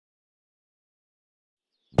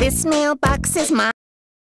This mailbox is mine.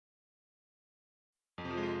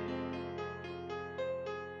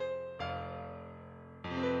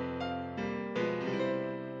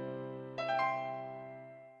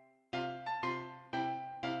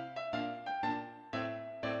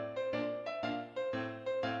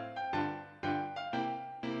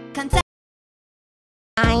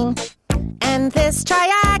 And this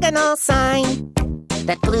triagonal sign,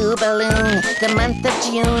 that blue balloon, the month of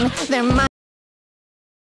June, they're mine.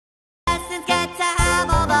 Contestants get to have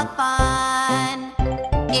all the fun.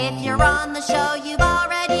 If you're on the show, you've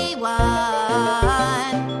already won.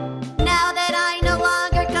 Now that I no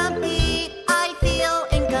longer compete, I feel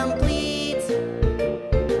incomplete.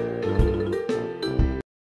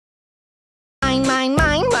 Mine, mine,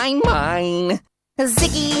 mine, mine, mine.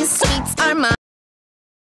 Ziggy's sweets are mine.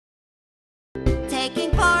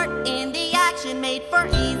 Taking part in the action made for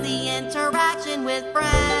easy interaction with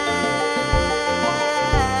friends.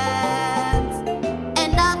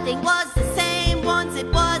 And nothing was the same once it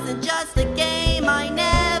wasn't just a game. I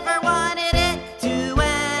never wanted it to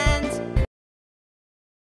end.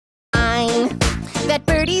 Mine. That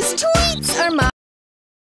birdie's tweets are mine.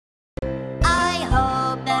 I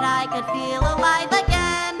hope that I could feel alive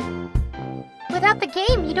again. Without the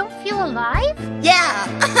game, you don't feel alive? Yeah!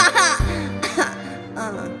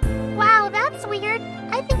 Wow, that's weird.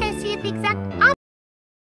 I think I see it the exact opposite.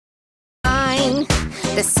 Mine.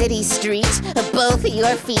 The city street, both of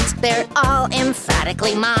your feet, they're all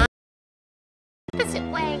emphatically mine.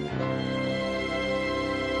 Way.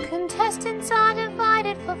 Contestants are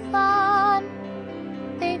divided for fun.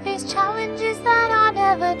 They face challenges that are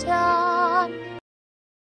never done.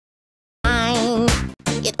 Mine.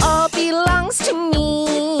 It all belongs to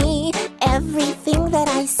me. Everything that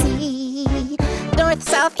I see. North,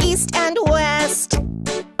 south, east, and west.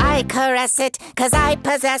 I caress it, 'cause I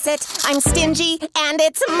possess it. I'm stingy, and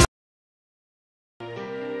it's mine.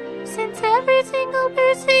 Since every single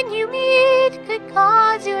person you meet could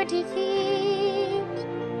cause your defeat,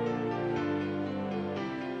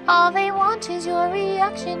 all they want is your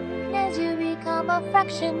reaction as you become a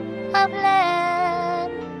fraction of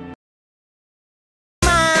land.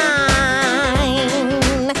 Mine.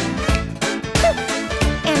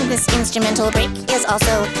 And this instrumental break is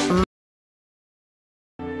also mine.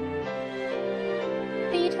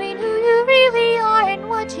 Between who you really are and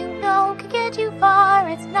what you know can get you far.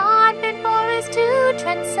 It's not meant for us to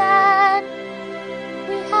transcend.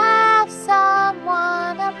 We have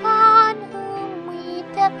someone upon whom we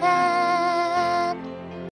depend.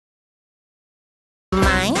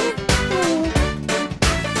 Mine.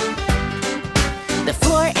 The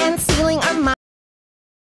floor and ceiling are mine.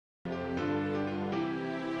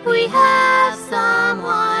 We have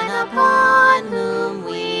someone upon whom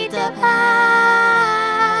we depend.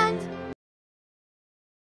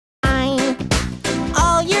 Mine.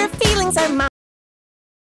 All your feelings are mine.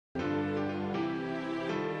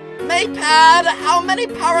 Maypad, how many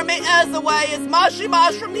parameters away is Marshy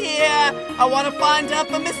Marsh from here? I want to find out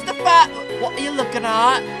for Mr. Fat. What are you looking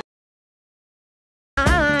at?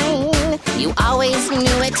 Mine. You always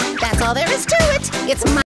knew it. That's all there is to it. It's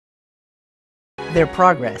mine. Their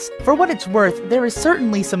progress. For what it's worth, there is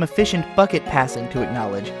certainly some efficient bucket passing to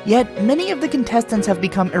acknowledge, yet many of the contestants have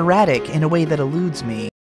become erratic in a way that eludes me.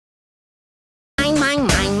 Mine, mine,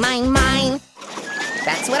 mine, mine, mine.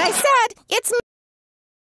 That's what I said. It's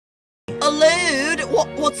mine. Elude?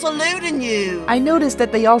 What's eluding you? I noticed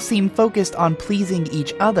that they all seem focused on pleasing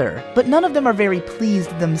each other, but none of them are very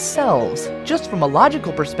pleased themselves. Just from a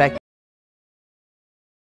logical perspective,